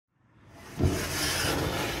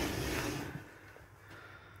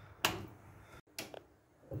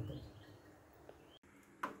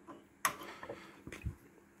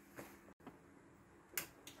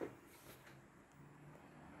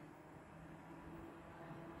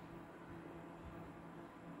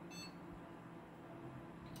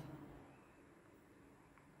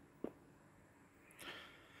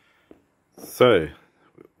So,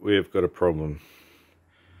 we've got a problem.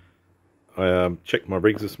 I checked my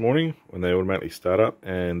rigs this morning when they automatically start up,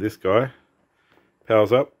 and this guy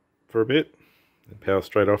powers up for a bit and powers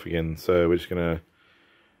straight off again. So we're just going to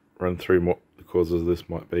run through what the causes of this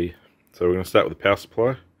might be. So we're going to start with the power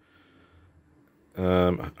supply.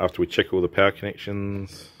 After we check all the power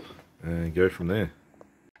connections and go from there.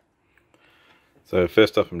 So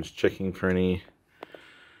first up, I'm just checking for any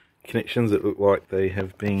connections that look like they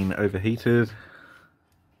have been overheated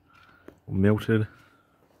or melted.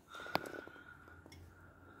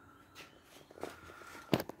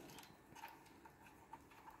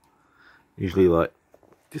 Usually like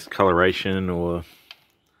discoloration or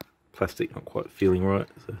plastic not quite feeling right.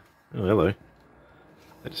 So, oh hello,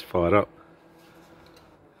 that just fired up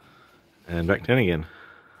and back down again.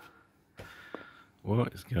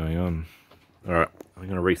 What is going on? Alright, I'm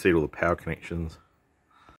going to reseat all the power connections.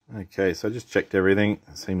 Okay, so I just checked everything.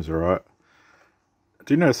 It seems alright. I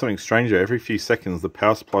do notice something strange. Every few seconds the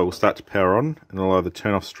power supply will start to power on and it'll either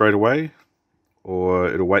turn off straight away or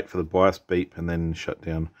it'll wait for the BIOS beep and then shut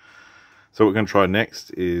down. So what we're going to try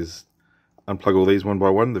next is unplug all these one by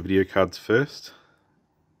one, the video cards first.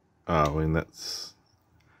 Oh, and there's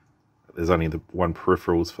only the one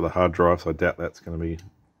peripherals for the hard drive, so I doubt that's going to be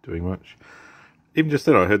doing much. Even just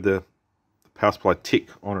then I heard the power supply tick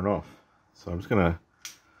on and off. So I'm just going to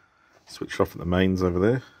switch off at the mains over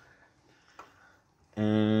there.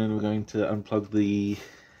 And we're going to unplug the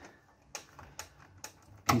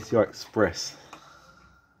PCI Express.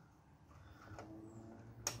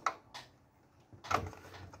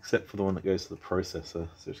 Except for the one that goes to the processor. So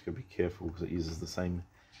just got to be careful because it uses the same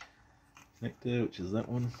connector, which is that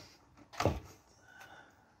one.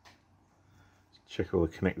 Check all the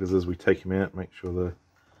connectors as we take them out, make sure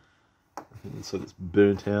I think it's like it's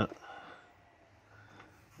burnt out.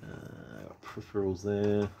 Peripherals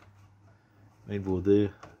there, mainboard there.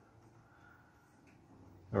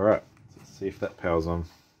 Alright, let's see if that powers on.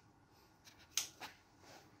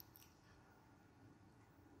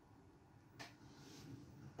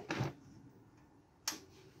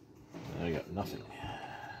 Now we got nothing.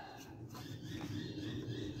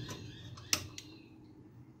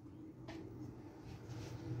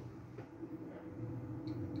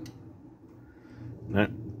 No,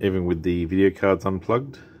 even with the video cards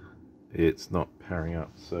unplugged, it's not powering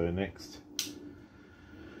up. So next,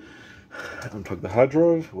 unplug the hard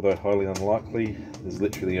drive, although highly unlikely. There's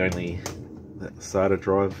literally only that SATA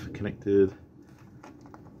drive connected.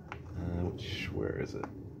 Where is it?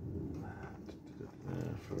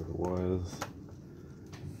 For the wires.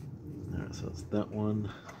 Alright, so it's that one.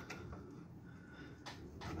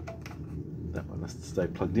 That one has to stay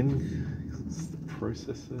plugged in because it's the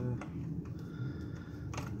processor.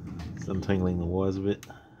 It's untangling the wires a bit.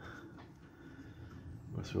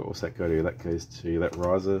 So what's that go to? That goes to that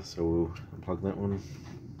riser, so we'll unplug that one.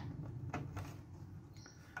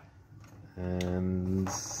 And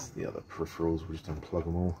the other peripherals, we'll just unplug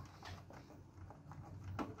them all.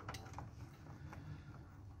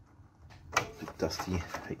 A bit dusty,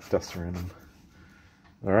 hate dust around them.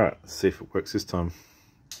 Alright, let's see if it works this time.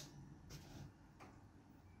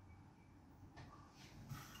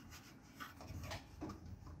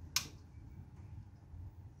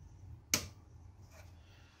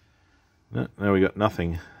 No, now we got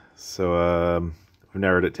nothing. So we've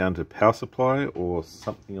narrowed it down to power supply or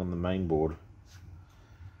something on the main board.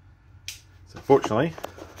 So fortunately,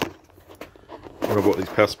 when I bought these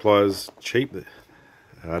power supplies cheap,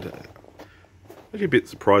 I'm actually a bit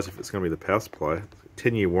surprised if it's going to be the power supply.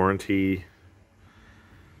 10-year warranty.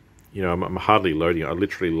 You know, I'm hardly loading it. I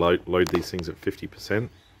literally load these things at 50%.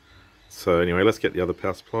 So anyway, let's get the other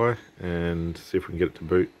power supply and see if we can get it to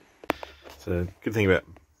boot. So good thing about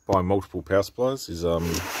buying multiple power supplies is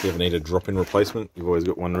if you ever need a drop-in replacement, you've always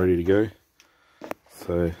got one ready to go.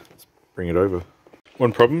 So let's bring it over.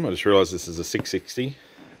 One problem, I just realised this is a 660,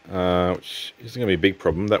 which isn't going to be a big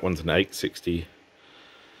problem. That one's an 860,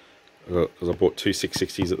 because I bought two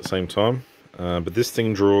 660s at the same time. But this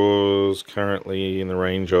thing draws currently in the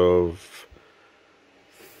range of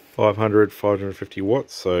 500, 550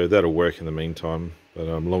 watts, so that'll work in the meantime. But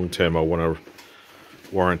long term I want to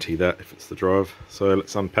warranty that if it's the drive. So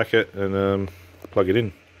let's unpack it and plug it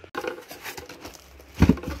in.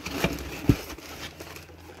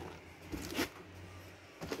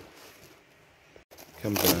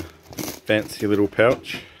 Comes in a fancy little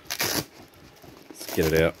pouch. Let's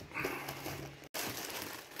get it out.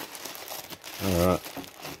 Alright,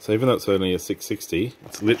 so even though it's only a 660,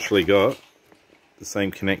 it's literally got the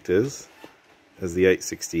same connectors as the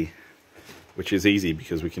 860, which is easy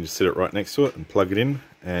because we can just sit it right next to it and plug it in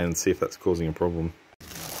and see if that's causing a problem.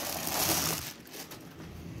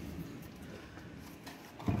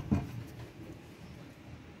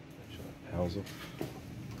 Power's off,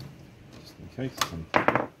 just in case.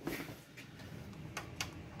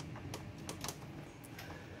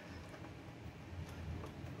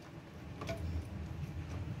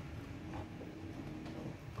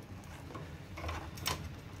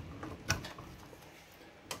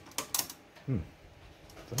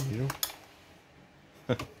 That's unusual.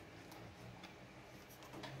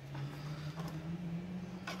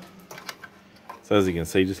 So as you can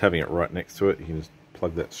see, just having it right next to it, you can just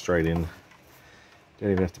plug that straight in.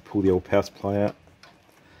 Don't even have to pull the old power supply out.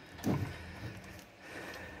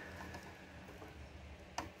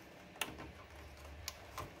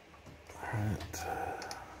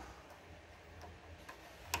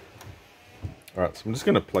 Alright, so I'm just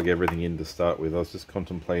going to plug everything in to start with. I was just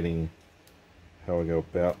contemplating how I go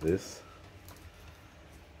about this.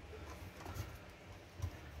 So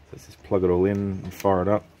let's just plug it all in and fire it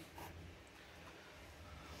up.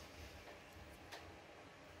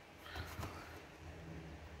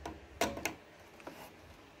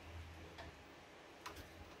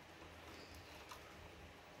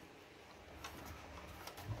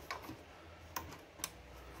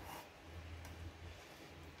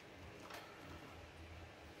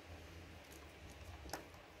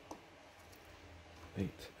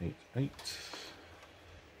 Eight.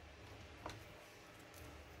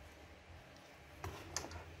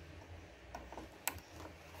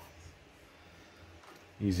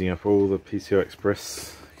 Using up all the PCI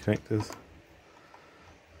Express connectors.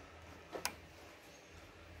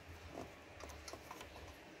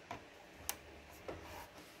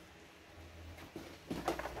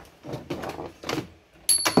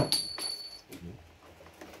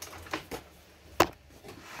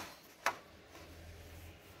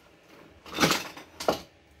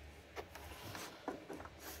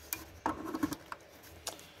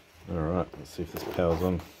 Alright, let's see if this powers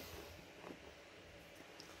on.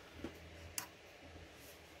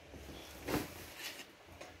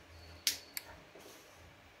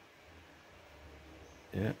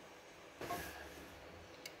 Yeah.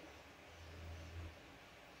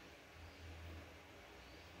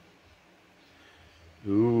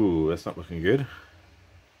 Ooh, that's not looking good.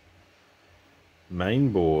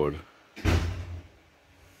 Main board.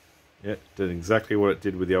 Yeah, did exactly what it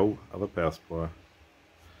did with the old other power supply.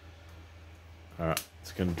 Alright,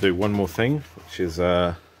 it's going to do one more thing, which is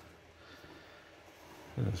the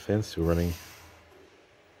fan's still running.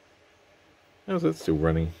 How's that still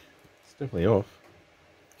running? It's definitely off.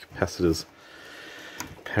 Capacitors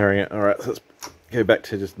powering it. Alright, so let's go back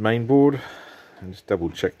to just main board and just double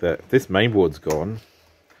check that. If this main board's gone,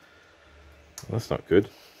 well, that's not good,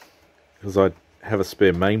 because I have a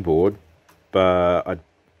spare main board, but I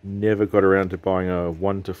never got around to buying a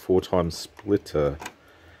 1 to 4 times splitter.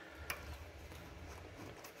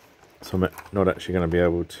 So I'm not actually going to be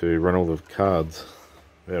able to run all the cards.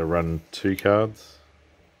 I'm going to run 2 cards.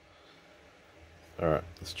 Alright,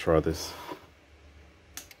 let's try this.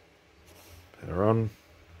 Power on.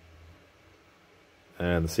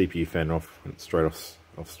 And the CPU fan off, went straight off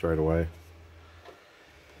straight away.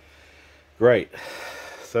 Great.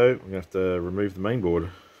 So we're going to have to remove the main board.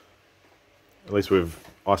 At least we've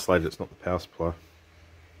isolated it's not the power supply.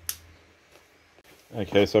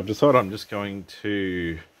 Okay, so I've decided I'm just going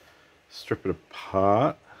to strip it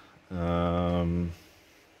apart. Should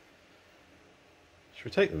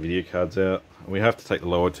we take the video cards out? We have to take the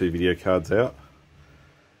lower 2 video cards out,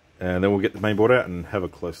 and then we'll get the main board out and have a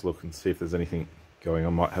close look and see if there's anything going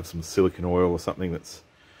on. Might have some silicon oil or something that's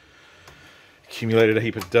accumulated a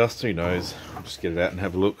heap of dust, who knows. I'll just get it out and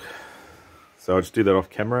have a look. So I'll just do that off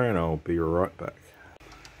camera and I'll be right back.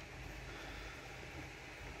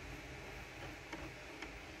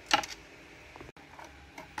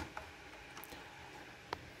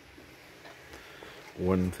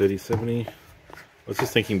 $130.70. I was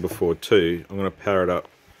just thinking before too, I'm going to power it up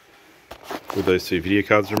with those 2 video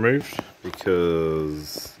cards removed,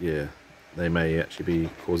 because yeah, they may actually be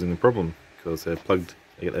causing the problem because they're plugged,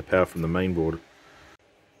 they get their power from the main board.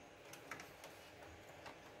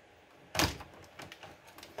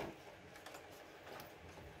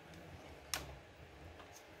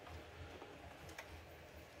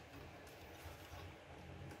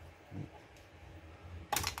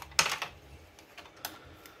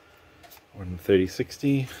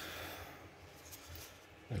 130/60.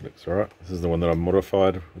 That looks alright. This is the one that I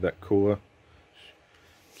modified with that cooler.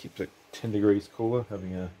 Keeps it 10 degrees cooler,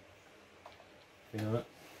 having a thing on it.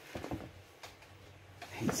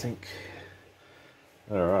 Heatsink.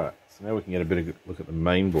 Alright, so now we can get a better look at the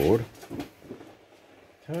main board.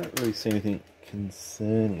 Can't really see anything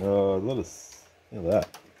concerning. Oh, a lot of, look at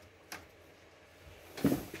that.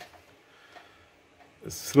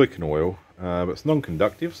 It's silicone oil, but it's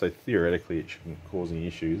non-conductive, so theoretically it shouldn't cause any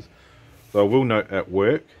issues. So I will note at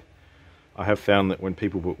work, I have found that when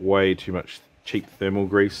people put way too much cheap thermal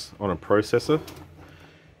grease on a processor,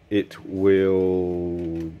 it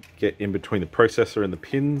will get in between the processor and the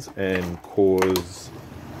pins and cause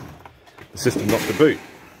the system not to boot.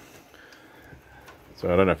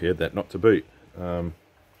 So I don't know if you heard that, not to boot. Yeah,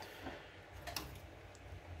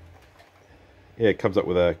 it comes up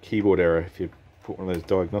with a keyboard error if you put one of those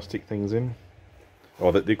diagnostic things in.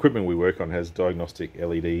 Oh, the equipment we work on has diagnostic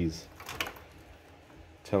LEDs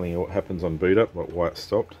telling you what happens on boot up, like why it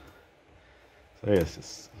stopped. So yeah, it's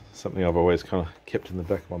just something I've always kind of kept in the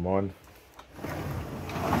back of my mind.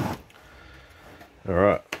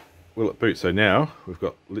 Alright, will it boot? So now we've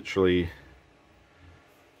got literally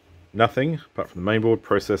nothing apart from the mainboard,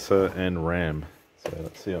 processor and RAM. So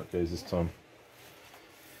let's see how it goes this time.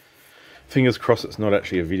 Fingers crossed it's not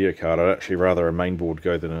actually a video card. I'd actually rather a mainboard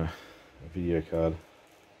go than a video card.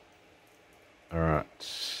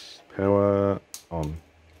 Alright, power on.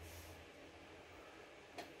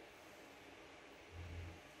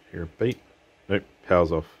 Hear a beep. Nope,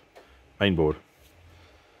 power's off. Mainboard.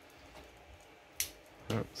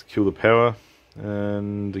 Alright, let's kill the power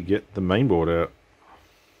and get the mainboard out.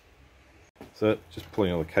 So just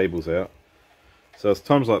pulling all the cables out. So it's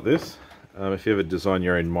times like this. If you ever design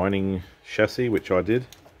your own mining chassis, which I did,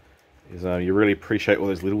 is you really appreciate all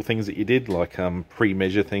those little things that you did, like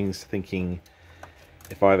pre-measure things, thinking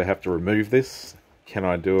if I ever have to remove this, can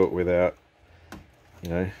I do it without, you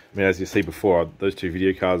know, I mean, as you see before, those two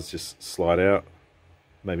video cards just slide out,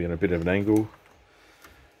 maybe on a bit of an angle.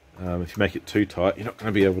 If you make it too tight, you're not going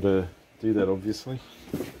to be able to do that, obviously.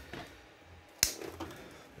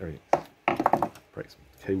 There it is. Break some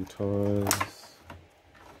cable ties.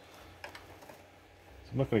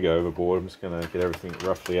 I'm not going to go overboard, I'm just going to get everything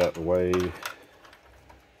roughly out of the way.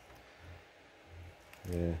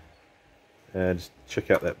 Yeah. And just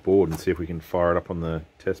check out that board and see if we can fire it up on the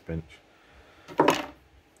test bench.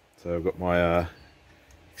 So I've got my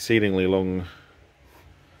exceedingly long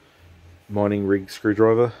mining rig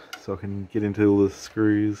screwdriver, so I can get into all the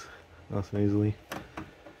screws nice and easily.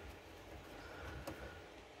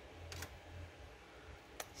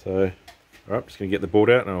 So, alright, just going to get the board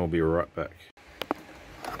out and I'll be right back.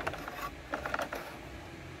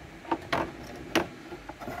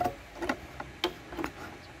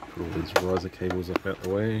 Put all these riser cables up out the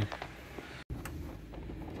way.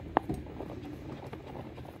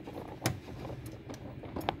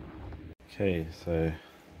 Okay, so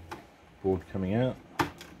board coming out.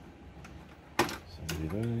 So do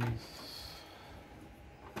those.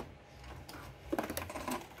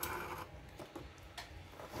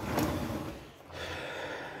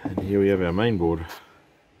 And here we have our main board.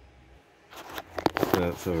 So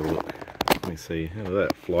let's have a look. Let me see. How did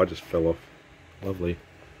that fly just fell off? Lovely.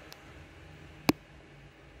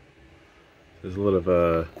 There's a lot of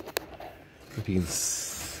if you can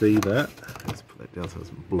see that. Let's put that down so it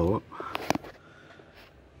doesn't blow up.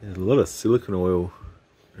 There's a lot of silicone oil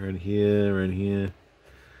around here.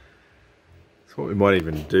 That's what we might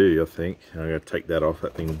even do, I think. I'm going to take that off,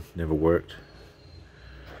 that thing never worked.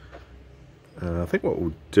 I think what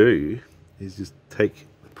we'll do is just take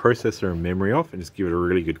the processor and memory off and just give it a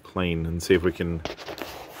really good clean and see if we can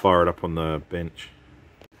fire it up on the bench.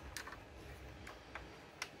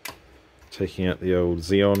 Taking out the old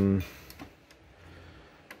Xeon,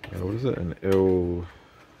 what is it, an L,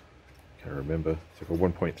 can't remember, it's like a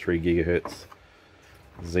 1.3 gigahertz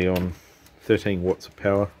Xeon, 13 watts of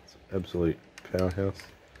power, it's an absolute powerhouse,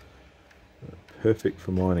 perfect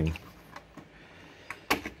for mining.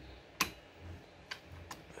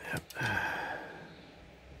 Yep. Yeah.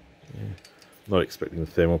 Not expecting the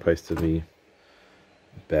thermal paste to be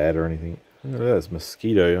bad or anything. Oh, there's a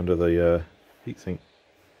mosquito under the heatsink.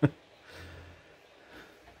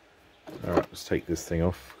 Alright, let's take this thing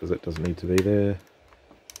off because that doesn't need to be there.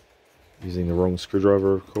 Using the wrong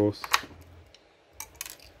screwdriver, of course.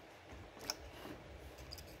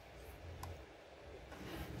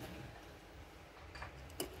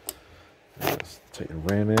 Let's take the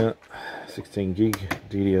RAM out. 16 gig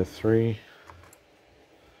DDR3.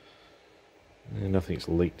 And nothing's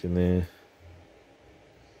leaked in there.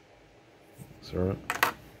 It's alright.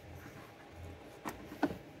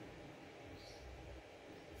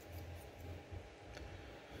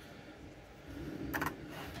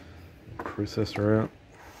 processor out.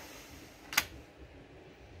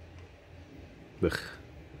 Ugh,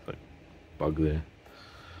 like bug there.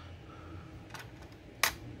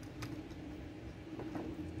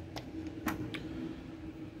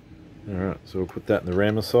 Alright, so we'll put that in the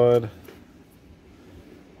RAM aside.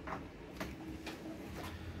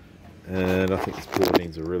 And I think this board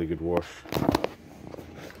needs a really good wash.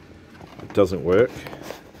 It doesn't work.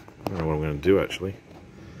 I don't know what I'm going to do actually.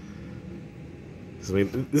 I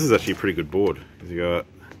mean, this is actually a pretty good board because you got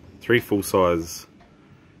 3 full-size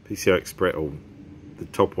PCI Express. Oh, the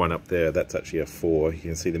top one up there, that's actually a 4. You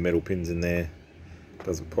can see the metal pins in there. It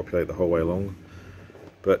doesn't populate the whole way along.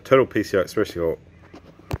 But total PCI Express, you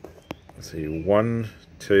got, let's see, 1,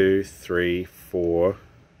 2, 3, 4,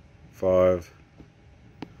 5.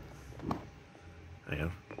 Hang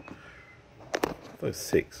on. Those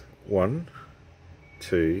 6. 1,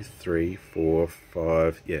 2, 3, 4,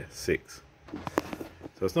 5. Yeah, 6.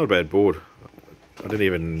 So it's not a bad board. I didn't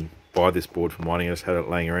even buy this board for mining. I just had it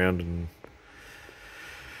laying around. And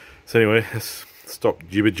so anyway, let's stop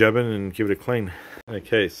jibber jabbing and give it a clean.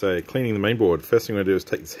 Okay, so cleaning the main board. First thing I'm going to do is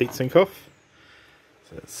take this heatsink off.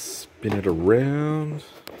 So let's spin it around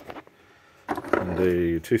and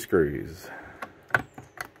do 2 screws.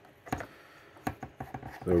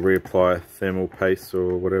 So reapply thermal paste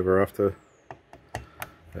or whatever after.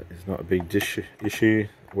 That is not a big issue.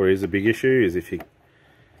 What is a big issue is if you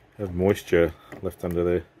have moisture left under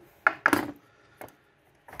there.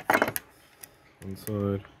 One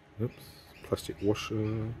side, oops, plastic washer,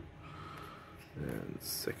 and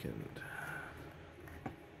second.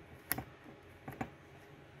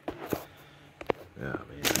 Yeah,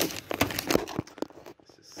 man, it's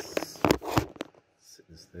just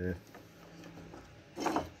sitting there.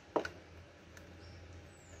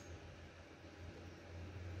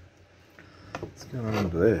 What's going on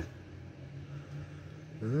under there?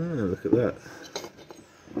 Ah, look at that.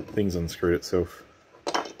 Thing's unscrewed itself.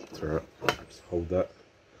 It's alright. Just hold that.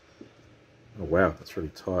 Oh wow, that's really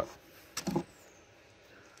tight.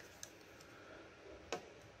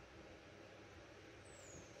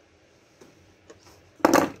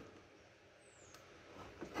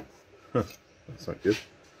 Huh, that's not good.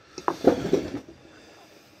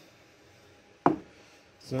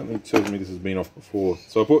 Certainly tells me this has been off before.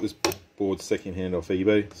 So I bought this board second hand off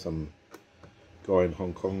eBay. Some guy in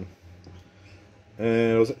Hong Kong,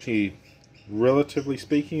 and I was actually relatively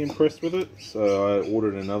speaking impressed with it, so I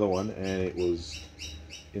ordered another one and it was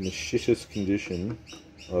in the shittest condition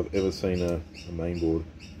I've ever seen a main board.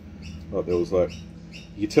 Like there was like,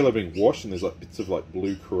 you could tell it had been washed and there's like bits of like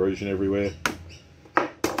blue corrosion everywhere. So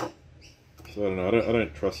I don't know, I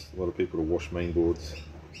don't trust a lot of people to wash main boards.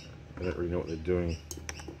 They don't really know what they're doing.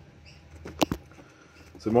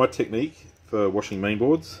 So my technique for washing main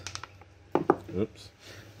boards, oops,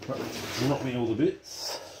 drop me all the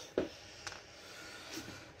bits,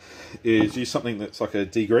 is use something that's like a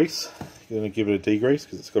degrease. You're going to give it a degrease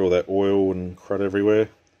because it's got all that oil and crud everywhere.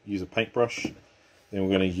 Use a paintbrush. Then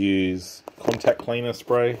we're going to use contact cleaner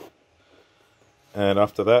spray. And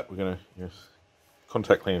after that, we're going to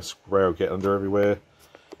contact cleaner spray will get under everywhere.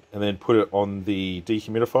 And then put it on the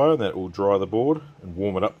dehumidifier, and that will dry the board and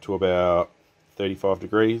warm it up to about 35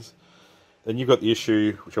 degrees. Then you've got the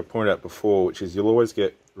issue, which I pointed out before, which is you'll always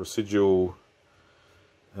get residual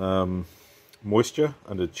moisture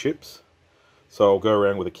under the chips. So I'll go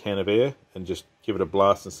around with a can of air and just give it a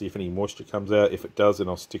blast and see if any moisture comes out. If it does, then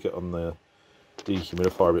I'll stick it on the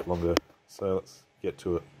dehumidifier a bit longer. So let's get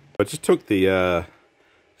to it. I just took the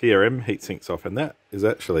VRM heat sinks off, and that is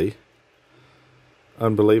actually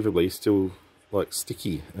unbelievably still like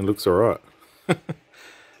sticky and looks alright. I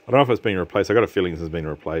don't know if it's been replaced. I got a feeling this has been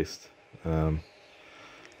replaced.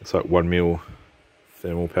 It's like 1mm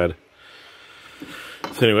thermal pad.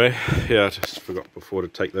 So anyway, yeah, I just forgot before to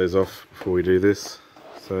take those off before we do this.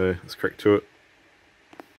 So let's crack to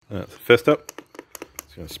it. First up,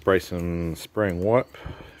 just going to spray some spraying wipe.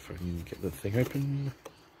 If I can get the thing open.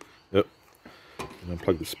 Yep. And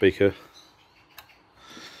unplug the speaker.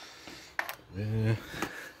 There.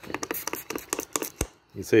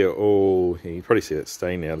 You can see it all, you can probably see that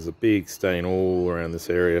stain now. There's a big stain all around this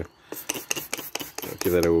area. I'll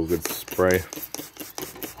give that a real good spray.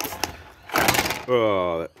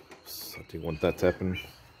 Oh, I didn't want that to happen.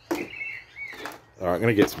 Alright, I'm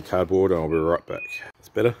going to get some cardboard and I'll be right back. That's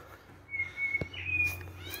better.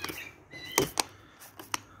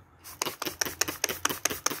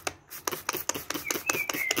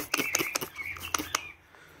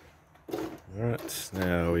 Alright,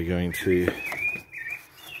 now we're going to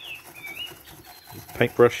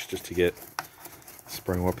paintbrush just to get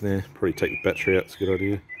spraying wipe in there. Probably take the battery out, it's a good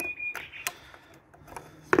idea.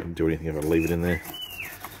 wouldn't do anything if I leave it in there.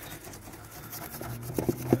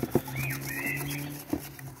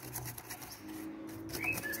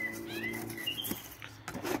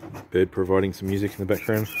 Bird providing some music in the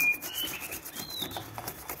background.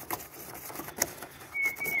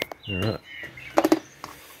 Alright.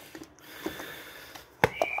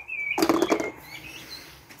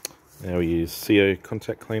 Now we use CO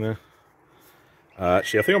contact cleaner.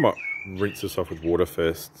 Actually, I think I might rinse this off with water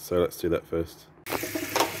first, so let's do that first.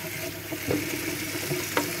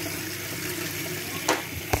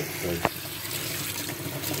 So,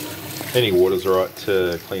 any water's alright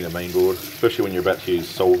to clean a main board, especially when you're about to use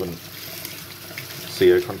solvent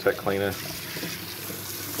CO contact cleaner.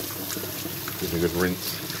 Give it a good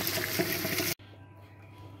rinse.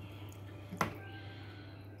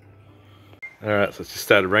 Alright, so it's just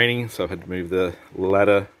started raining, so I've had to move the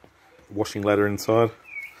ladder, washing ladder inside.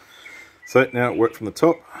 So now work from the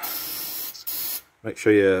top. Make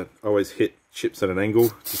sure you always hit chips at an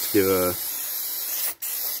angle, just to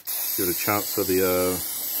give it a chance for the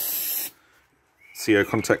CO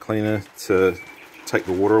contact cleaner to take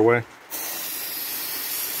the water away.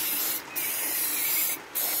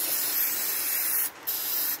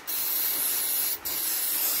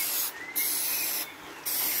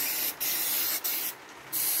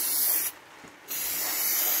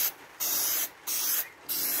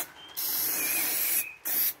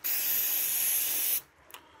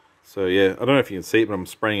 So yeah, I don't know if you can see it, but I'm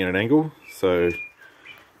spraying at an angle, so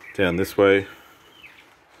down this way,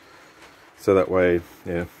 so that way,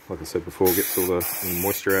 yeah, like I said before, gets all the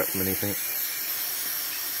moisture out from anything.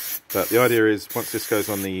 But the idea is, once this goes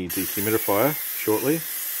on the dehumidifier shortly,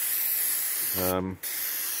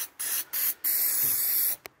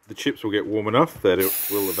 the chips will get warm enough that it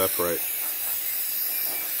will evaporate.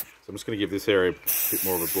 So I'm just going to give this area a bit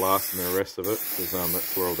more of a blast than the rest of it, because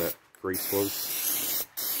that's where all that grease was.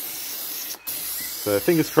 So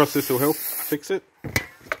fingers crossed this will help fix it.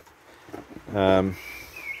 If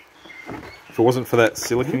it wasn't for that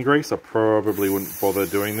silicone grease, I probably wouldn't bother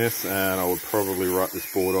doing this, and I would probably write this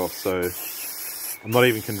board off. So I'm not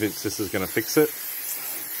even convinced this is going to fix it.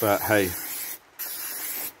 But hey,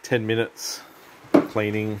 10 minutes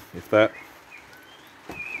cleaning, if that,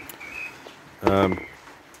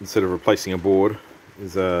 instead of replacing a board,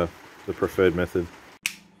 is the preferred method.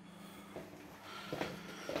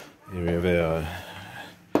 Here we have our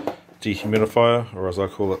dehumidifier, or as I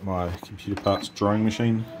call it, my computer parts drying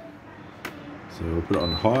machine. So we'll put it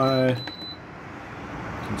on high,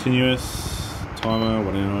 continuous, timer,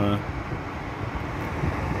 1 hour,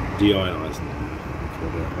 deionized.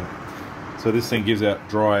 So this thing gives out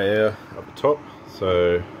dry air up the top,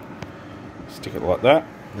 so stick it like that.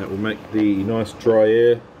 That will make the nice dry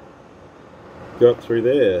air go up through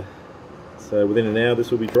there. So within an hour this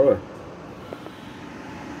will be dry.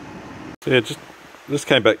 So yeah, just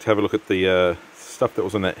came back to have a look at the stuff that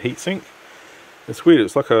was on that heatsink. It's weird,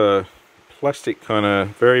 it's like a plastic kind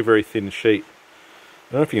of very, very thin sheet.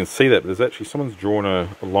 I don't know if you can see that, but there's actually, someone's drawn a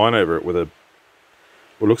line over it with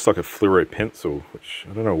what looks like a fluoro pencil, which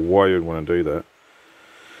I don't know why you'd want to do that.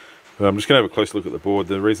 But I'm just going to have a close look at the board.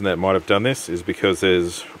 The reason that might have done this is because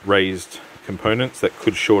there's raised components that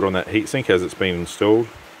could short on that heatsink as it's been installed.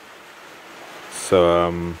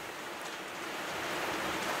 So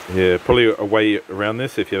yeah, probably a way around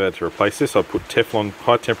this, if you had to replace this, I'd put Teflon,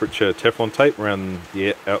 high temperature Teflon tape around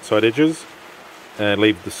the outside edges and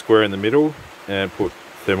leave the square in the middle and put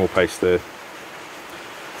thermal paste there.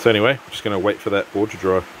 So anyway, I'm just going to wait for that board to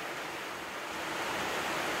dry.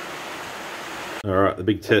 Alright, the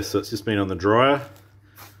big test, so it's just been on the dryer.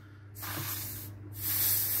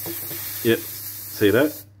 Yep, see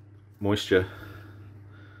that? Moisture.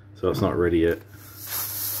 So it's not ready yet.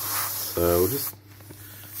 So we'll just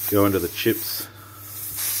go into the chips,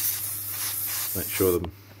 make sure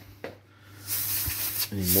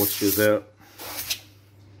any moisture's out.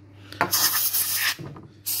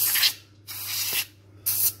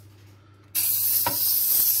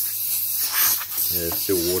 Yeah, there's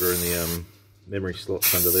still water in the memory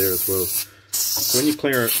slots under there as well. So when you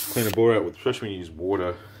clean a board out, especially when you use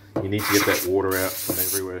water, you need to get that water out from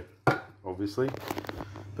everywhere, obviously.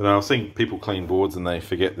 But I've seen people clean boards and they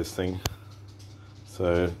forget this thing.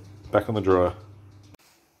 So back on the dryer.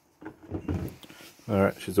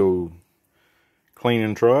 Alright, she's all clean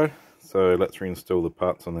and dry, so let's reinstall the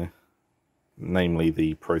parts on there, namely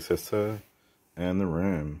the processor and the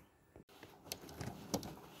RAM.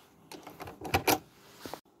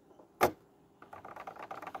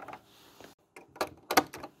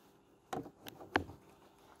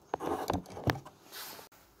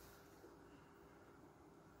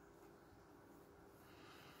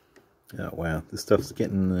 Oh wow, this stuff's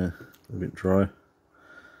getting a bit dry.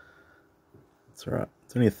 It's alright.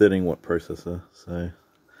 It's only a 13 watt processor, so,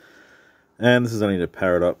 and this is only to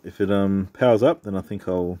power it up. If it powers up, then I think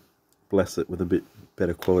I'll bless it with a bit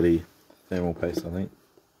better quality thermal paste, I think.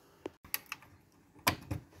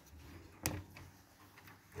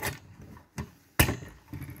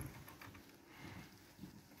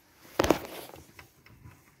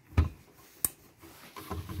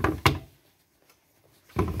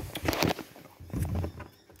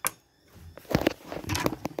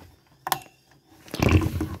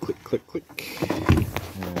 Click, click.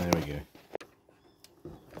 There we go.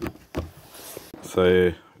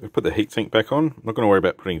 So we put the heatsink back on. I'm not going to worry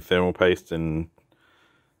about putting thermal paste and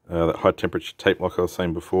that high temperature tape like I was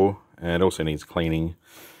saying before, and it also needs cleaning.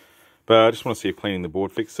 But I just want to see if cleaning the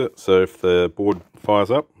board fixes it. So if the board fires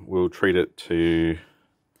up, we'll treat it to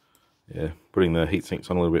putting the heatsinks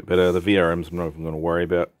on a little bit better. The VRMs I'm not even going to worry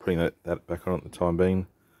about putting that back on at the time being.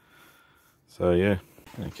 So yeah,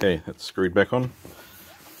 okay, that's screwed back on.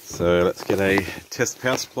 So let's get a test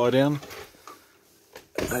power supply down.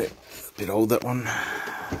 A bit old, that one.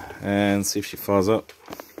 And see if she fires up.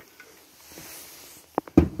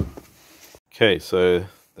 Okay, so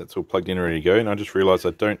that's all plugged in and ready to go. And I just realised I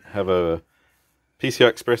don't have a PCI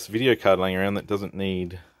Express video card laying around that doesn't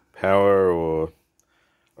need power, or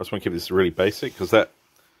I just want to keep this really basic because that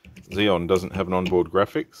Xeon doesn't have an onboard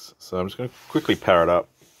graphics. So I'm just going to quickly power it up.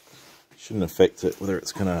 Shouldn't affect it whether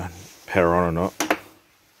it's going to power on or not.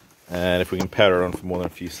 And if we can power it on for more than a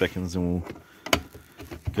few seconds, then we'll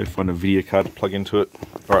go find a video card to plug into it.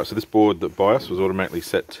 Alright, so this board, the BIOS, was automatically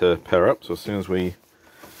set to power up. So as soon as we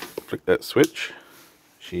flick that switch,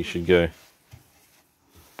 she should go.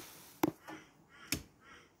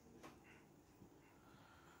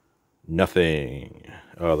 Nothing.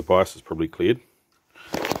 Oh, the BIOS is probably cleared.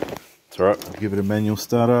 It's alright, I'll give it a manual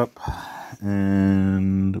startup.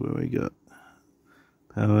 And where we got?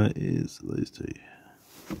 Power is those two.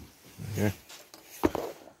 There we go.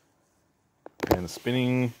 And the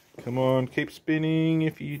spinning. Come on, keep spinning.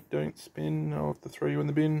 If you don't spin, I'll have to throw you in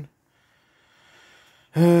the bin.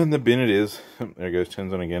 And the bin it is. Oh, there it goes,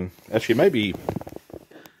 turns on again. Actually, maybe,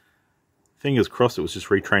 fingers crossed, it was just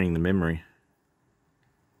retraining the memory.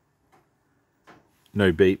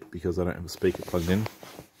 No beep, because I don't have a speaker plugged in.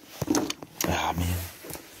 Ah, man.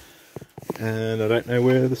 And I don't know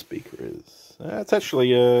where the speaker is. It's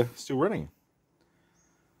actually still running.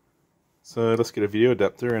 So let's get a video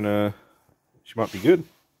adapter and she might be good.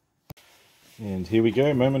 And here we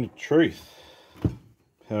go, moment of truth.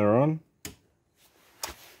 Power on.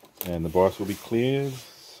 And the BIOS will be cleared.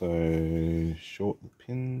 So short the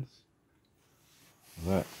pins.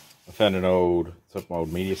 Like that. I found an old, it's up my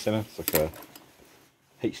old media center. It's like a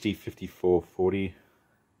HD 5440.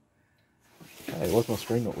 Hey, why's my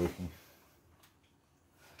screen not working?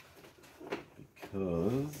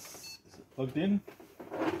 Because, is it plugged in?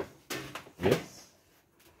 Yes.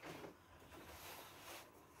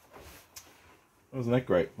 Wasn't that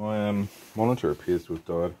great? My monitor appears to have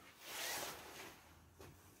died.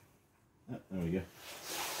 Oh, there we go.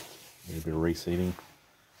 Need a bit of reseating.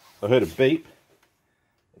 I heard a beep.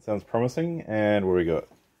 That sounds promising. And what do we got?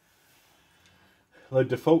 Load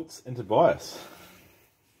defaults into BIOS.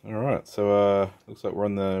 Alright, so looks like we're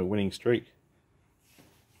on the winning streak.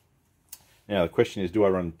 Now the question is, do I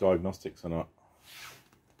run diagnostics or not?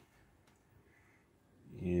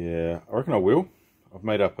 Yeah, I reckon I will. I've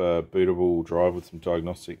made up a bootable drive with some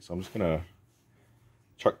diagnostics. So I'm just going to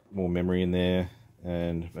chuck more memory in there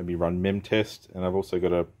and maybe run memtest. And I've also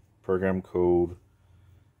got a program called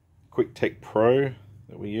QuickTech Pro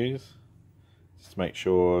that we use just to make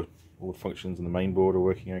sure all the functions in the main board are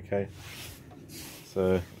working okay.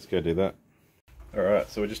 So let's go do that. Alright,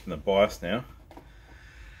 so we're just in the BIOS now.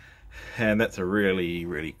 And that's a really,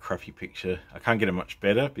 really crappy picture. I can't get it much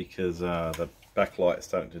better because the backlight is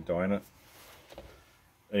starting to die in it.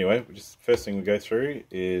 Anyway, first thing we go through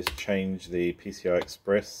is change the PCI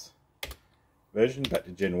Express version back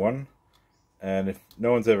to Gen 1. And if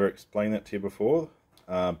no one's ever explained that to you before,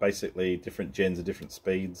 basically different gens are different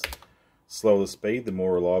speeds. Slower the speed, the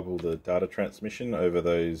more reliable the data transmission over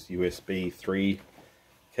those USB 3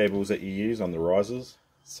 cables that you use on the risers.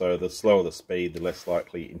 So the slower the speed, the less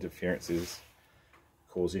likely interferences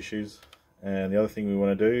cause issues. And the other thing we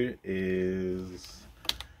want to do is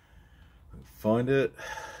find it.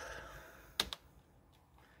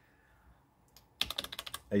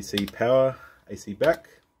 AC power, AC back.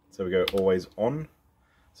 So we go always on.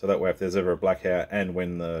 So that way if there's ever a blackout and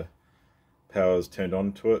when the power is turned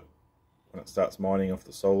on to it, when it starts mining off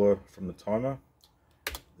the solar from the timer,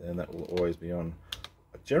 then that will always be on.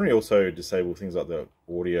 I generally also disable things like the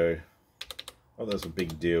audio Oh, that's a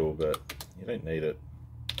big deal, but you don't need it.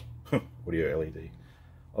 Audio LED.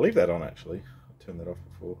 I'll leave that on actually. I turned that off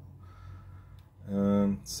before.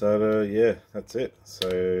 Yeah, that's it.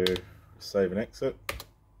 So save and exit.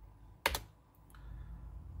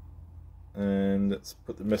 And let's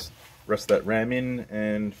put the rest of that RAM in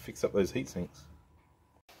and fix up those heat sinks.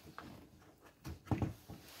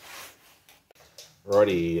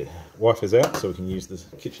 Alrighty, wiper's out so we can use the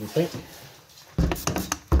kitchen sink.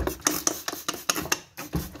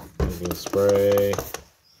 Maybe a spray.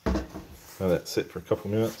 Let that sit for a couple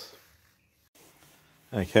of minutes.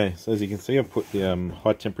 Okay, so as you can see, I've put the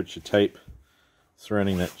high temperature tape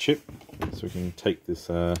surrounding that chip so we can take this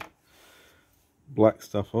black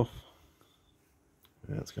stuff off.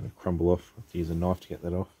 Now it's going to crumble off. I have to use a knife to get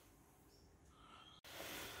that off.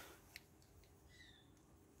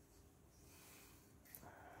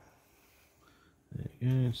 There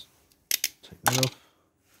you go, just take that off.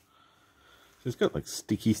 So it's got like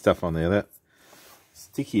sticky stuff on there, that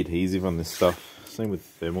sticky adhesive on this stuff. Same with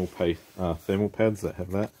thermal pads that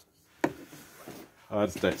have that. I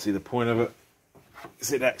just don't see the point of it.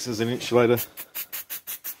 It acts as an insulator.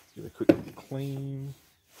 Let's give it a quick clean.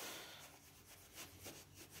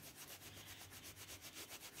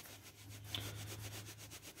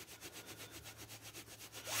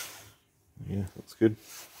 Yeah, looks good.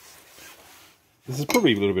 This is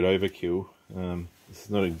probably a little bit overkill. This is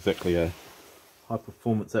not exactly a high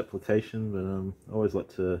performance application, but I always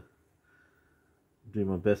like to do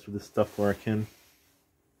my best with this stuff where I can.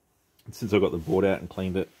 And since I got the board out and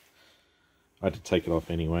cleaned it, I had to take it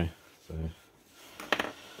off anyway. So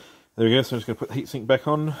there we go. So I'm just going to put the heatsink back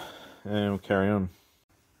on and we'll carry on.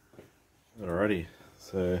 Alrighty,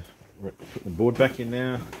 so we're putting the board back in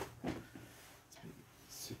now. Let's be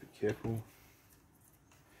super careful.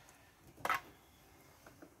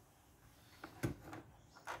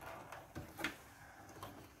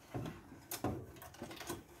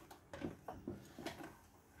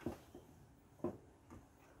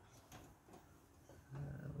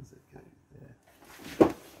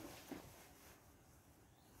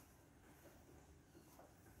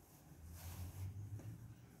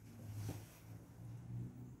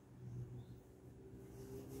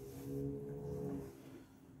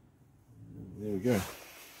 There we go.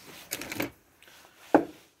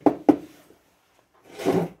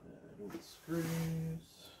 All the screws.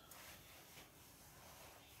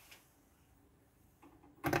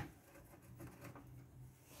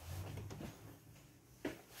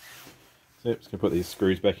 So just going to put these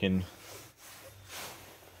screws back in.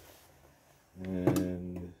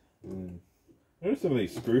 And notice some of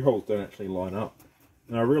these screw holes don't actually line up.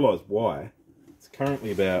 And I realise why. It's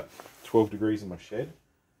currently about 12 degrees in my shed.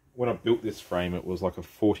 When I built this frame, it was like a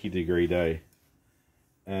 40-degree day.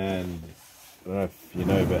 And I don't know if you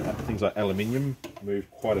know, but things like aluminium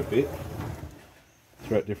move quite a bit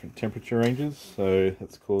throughout different temperature ranges. So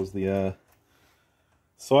that's caused the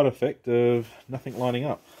side effect of nothing lining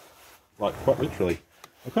up. Like, quite literally.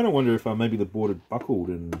 I kind of wonder if maybe the board had buckled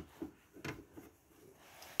and,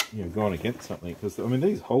 you know, gone against something. Because, I mean,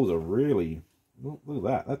 these holes are really... Look at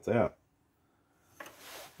that. That's out.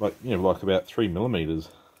 Like, you know, like about 3 millimeters.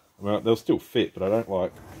 I mean, they'll still fit, but I don't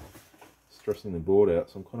like stressing the board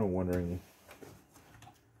out. So I'm kind of wondering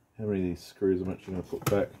how many of these screws I'm actually going to put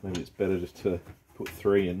back. Maybe it's better just to put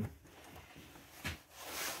 3 in.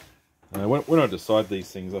 When I decide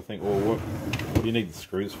these things, I think, well, what do you need the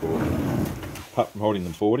screws for? Apart from holding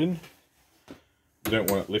the board in, you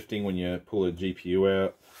don't want it lifting when you pull a GPU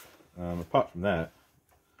out. Apart from that,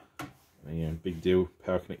 you know, big deal,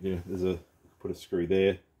 power connector. Put a screw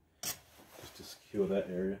there just to secure that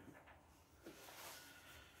area.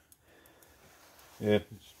 Yeah,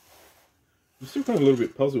 I'm still kind of a little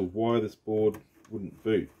bit puzzled why this board wouldn't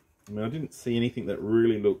boot. I mean, I didn't see anything that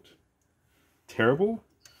really looked terrible.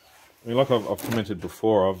 I mean, like I've commented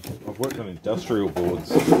before, I've worked on industrial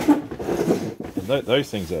boards, and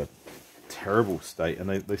those things are terrible state, and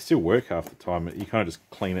they still work half the time. You kind of just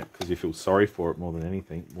clean it because you feel sorry for it more than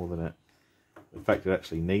anything, more than the fact it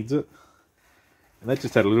actually needs it. And that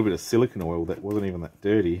just had a little bit of silicone oil that wasn't even that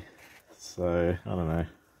dirty, so I don't know.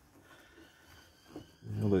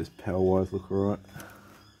 All those power wires look alright.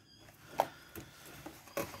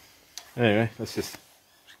 Anyway, let's just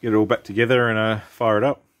get it all back together and fire it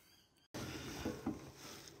up.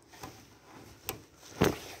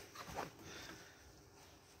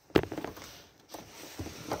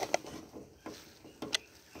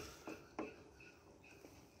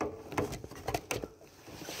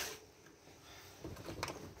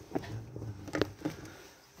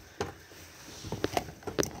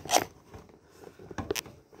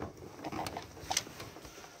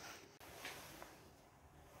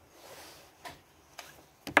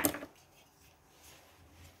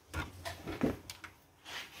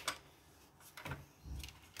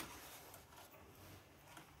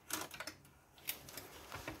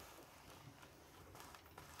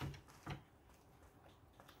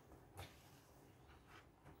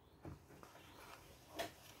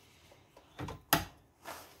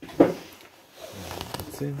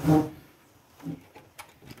 this in.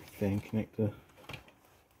 Fan connector.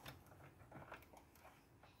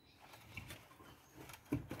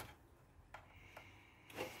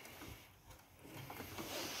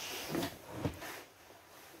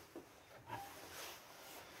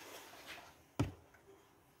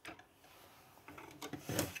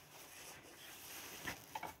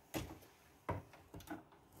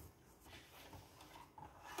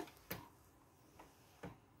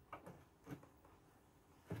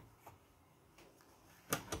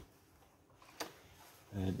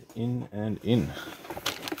 And in and in.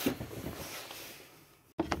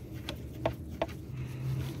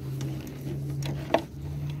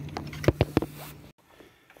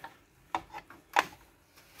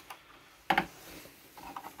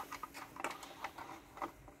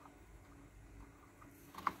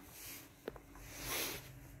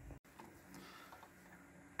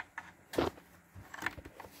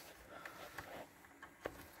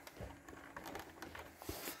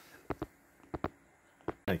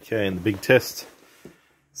 Okay, and the big test.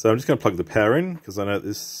 So I'm just going to plug the power in because I know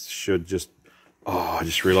this should just... Oh, I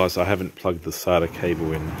just realised I haven't plugged the SATA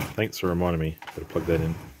cable in. Thanks for reminding me. Got to plug that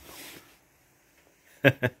in.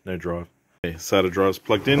 No drive. Okay, SATA drive's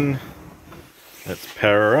plugged in. Let's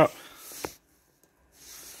power up.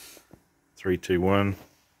 3, 2, 1.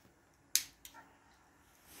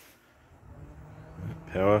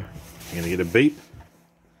 Power. I'm going to get a beep.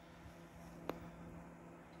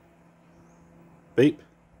 Beep.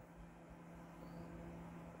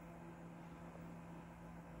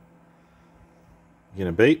 You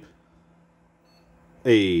gonna beep?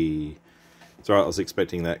 Hey, it's alright. I was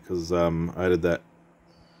expecting that because I added that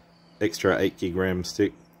extra 8 gig RAM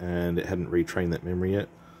stick and it hadn't retrained that memory yet.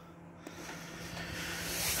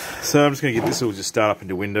 So I'm just gonna get this all just start up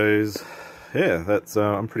into Windows. Yeah, that's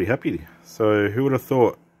I'm pretty happy. So who would have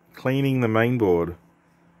thought cleaning the mainboard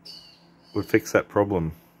would fix that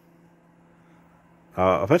problem?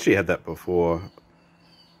 I've actually had that before.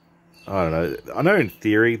 I don't know. I know in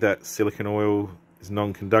theory that silicone oil is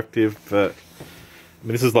non-conductive, but I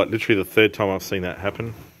mean, this is like literally the 3rd time I've seen that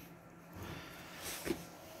happen.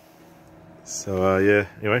 So yeah,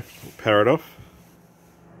 anyway, we'll power it off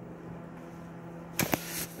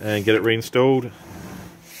and get it reinstalled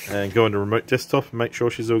and go into remote desktop and make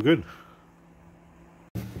sure she's all good.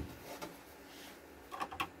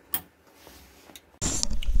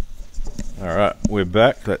 Alright, we're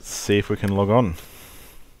back. Let's see if we can log on.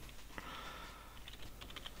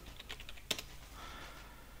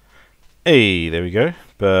 Hey, there we go.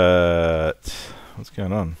 But what's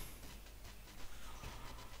going on?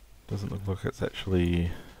 Doesn't look like it's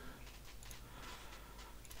actually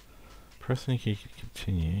pressing key to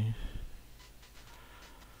continue.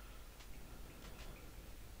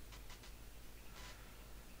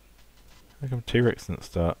 How come T-Rex didn't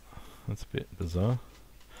start? That's a bit bizarre.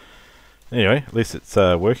 Anyway, at least it's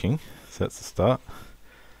working, so that's the start.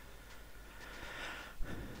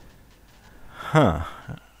 Huh.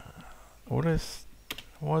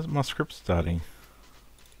 Why isn't my script starting?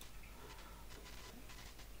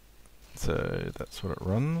 So that's what it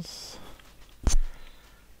runs.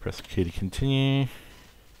 Press key to continue.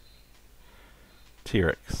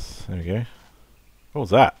 T-Rex, there we go. What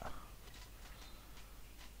was that?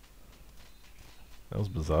 That was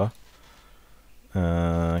bizarre.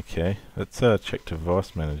 Okay, let's check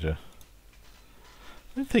device manager.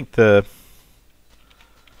 I don't think the...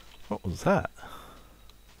 What was that?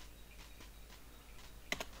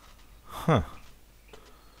 Huh.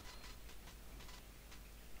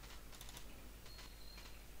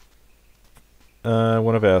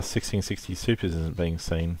 One of our 1660 supers isn't being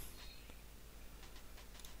seen.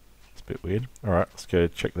 It's a bit weird. Alright, let's go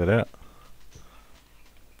check that out.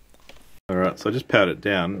 Alright, so I just powered it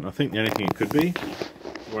down. I think the only thing it could be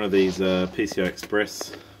one of these PCI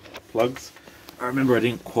Express plugs. I remember I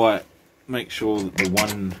didn't quite make sure that the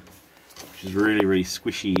one which is really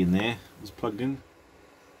squishy in there was plugged in.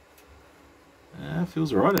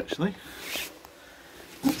 Feels alright actually.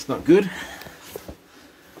 It's not good.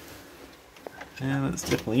 Yeah, that's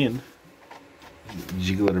definitely in.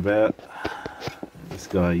 Jiggle it about. This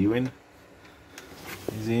guy, you in?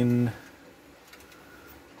 He's in.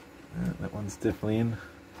 That one's definitely in.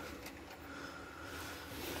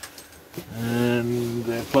 And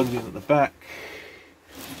they're plugged in at the back.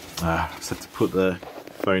 I just had to put the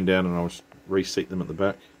phone down and I'll just reseat them at the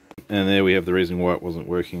back. And there we have the reason why it wasn't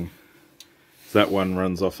working. So that one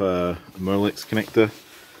runs off a Molex connector.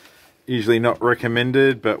 Usually not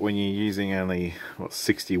recommended, but when you're using only, what,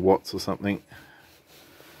 60 watts or something,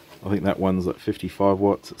 I think that one's at 55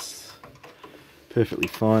 watts, it's perfectly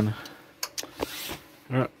fine.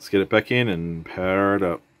 Alright, let's get it back in and power it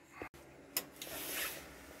up.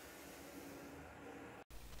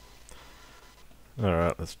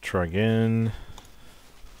 Alright, let's try again.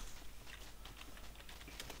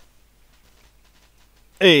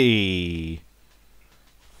 Hey!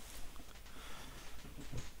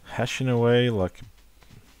 Hashing away like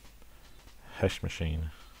a hash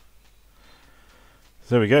machine.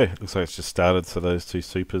 So there we go. Looks like it's just started, so those two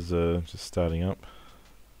supers are just starting up.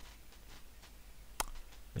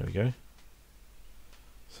 There we go.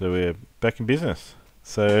 So we're back in business.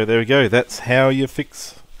 So there we go. That's how you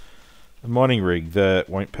fix a mining rig that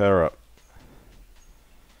won't power up.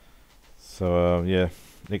 So yeah,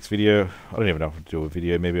 next video. I don't even know if I'll do a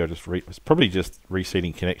video. Maybe I'll just it's probably just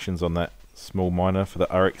reseating connections on that small miner for the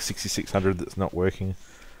RX 6600 that's not working.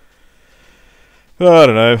 I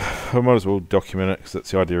don't know. I might as well document it because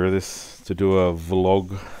that's the idea of this, to do a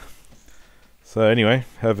vlog. So anyway,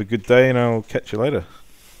 have a good day and I'll catch you later.